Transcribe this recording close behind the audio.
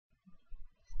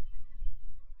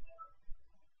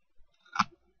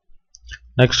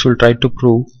Next we'll try to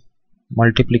prove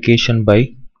multiplication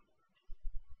by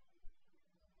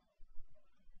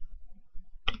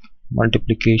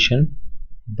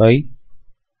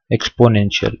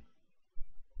exponential.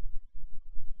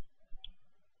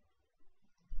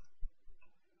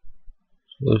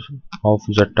 Of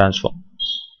Z-transform.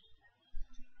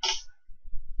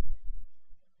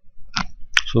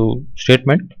 So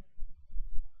statement: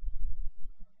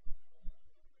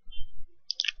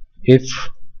 if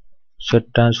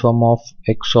Z-transform of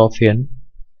x of n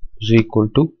is equal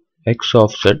to x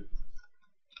of z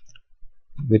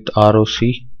with ROC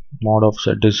mod of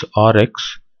z is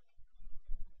Rx,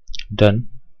 then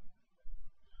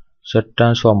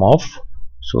Z-transform of,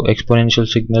 so exponential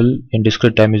signal in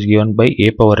discrete time is given by a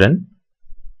power n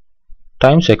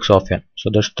times x of n.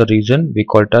 So that's the reason we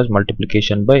call it as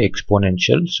multiplication by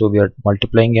exponential. So we are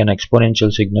multiplying an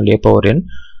exponential signal a power n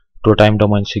to a time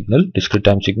domain signal, discrete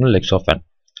time signal x of n.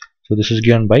 So this is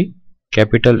given by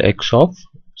capital X of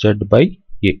z by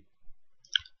a,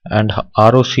 and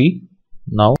ROC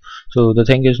now. So the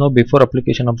thing is, now before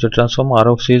application of the transform,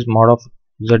 ROC is mod of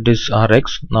z is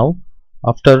Rx. Now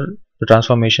after the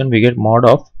transformation we get mod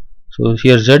of, so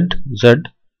here z.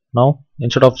 Now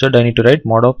instead of z I need to write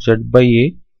mod of z by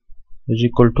a is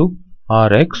equal to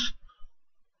Rx.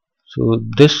 So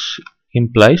this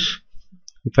implies,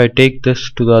 if I take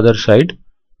this to the other side,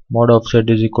 mod of z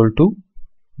is equal to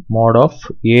mod of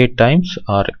a times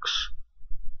Rx.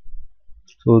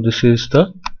 So this is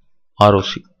the ROC.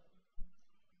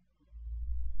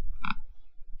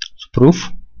 So proof.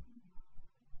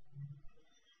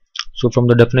 So from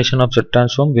the definition of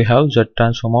Z-transform, we have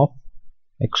Z-transform of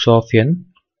x of n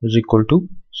is equal to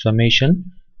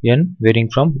summation n varying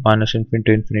from minus infinity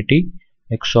to infinity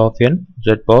x of n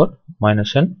z power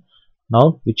minus n.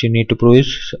 Now which you need to prove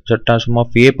is Z-transform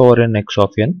of a power n x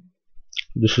of n.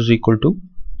 This is equal to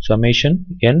summation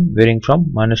n varying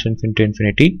from minus infinity to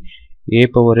infinity a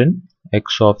power n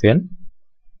x of n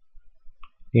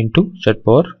into z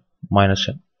power minus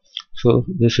n. So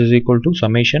this is equal to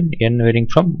summation n varying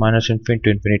from minus infinity to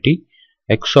infinity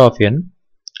x of n.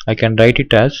 I can write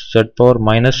it as z power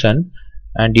minus n,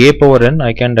 and a power n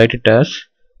I can write it as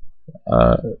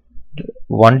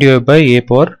 1 divided by a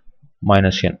power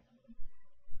minus n.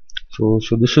 So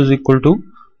this is equal to,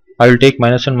 I will take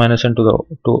minus n to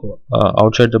the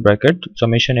outside the bracket,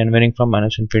 summation n varying from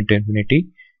minus infinity to infinity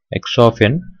x of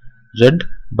n z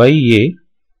by a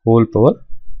whole power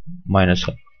minus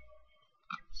n.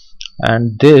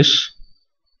 And this,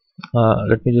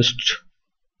 let me just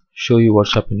show you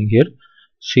what's happening here.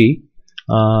 See,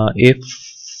 if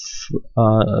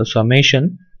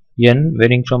summation n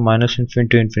varying from minus infinity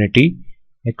to infinity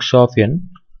x of n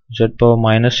z power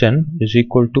minus n is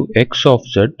equal to x of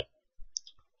z,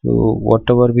 so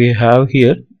whatever we have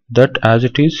here, that as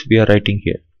it is we are writing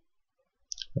here.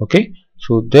 Okay,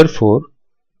 so therefore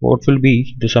what will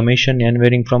be the summation n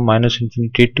varying from minus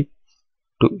infinity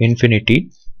to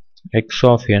infinity x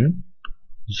of n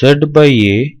z by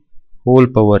a whole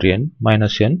power n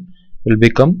minus n will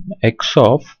become x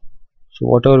of, so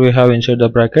whatever we have inside the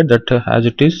bracket, that as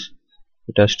it is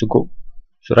it has to go.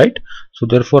 So right, so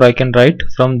therefore I can write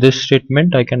from this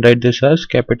statement, I can write this as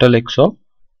capital X of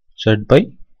z by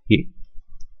a,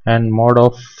 and mod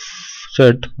of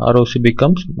z ROC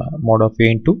becomes mod of a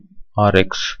into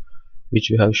Rx, which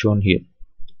we have shown here.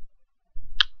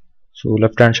 So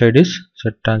left hand side is Z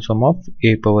transform of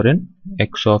a power n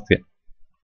x of n.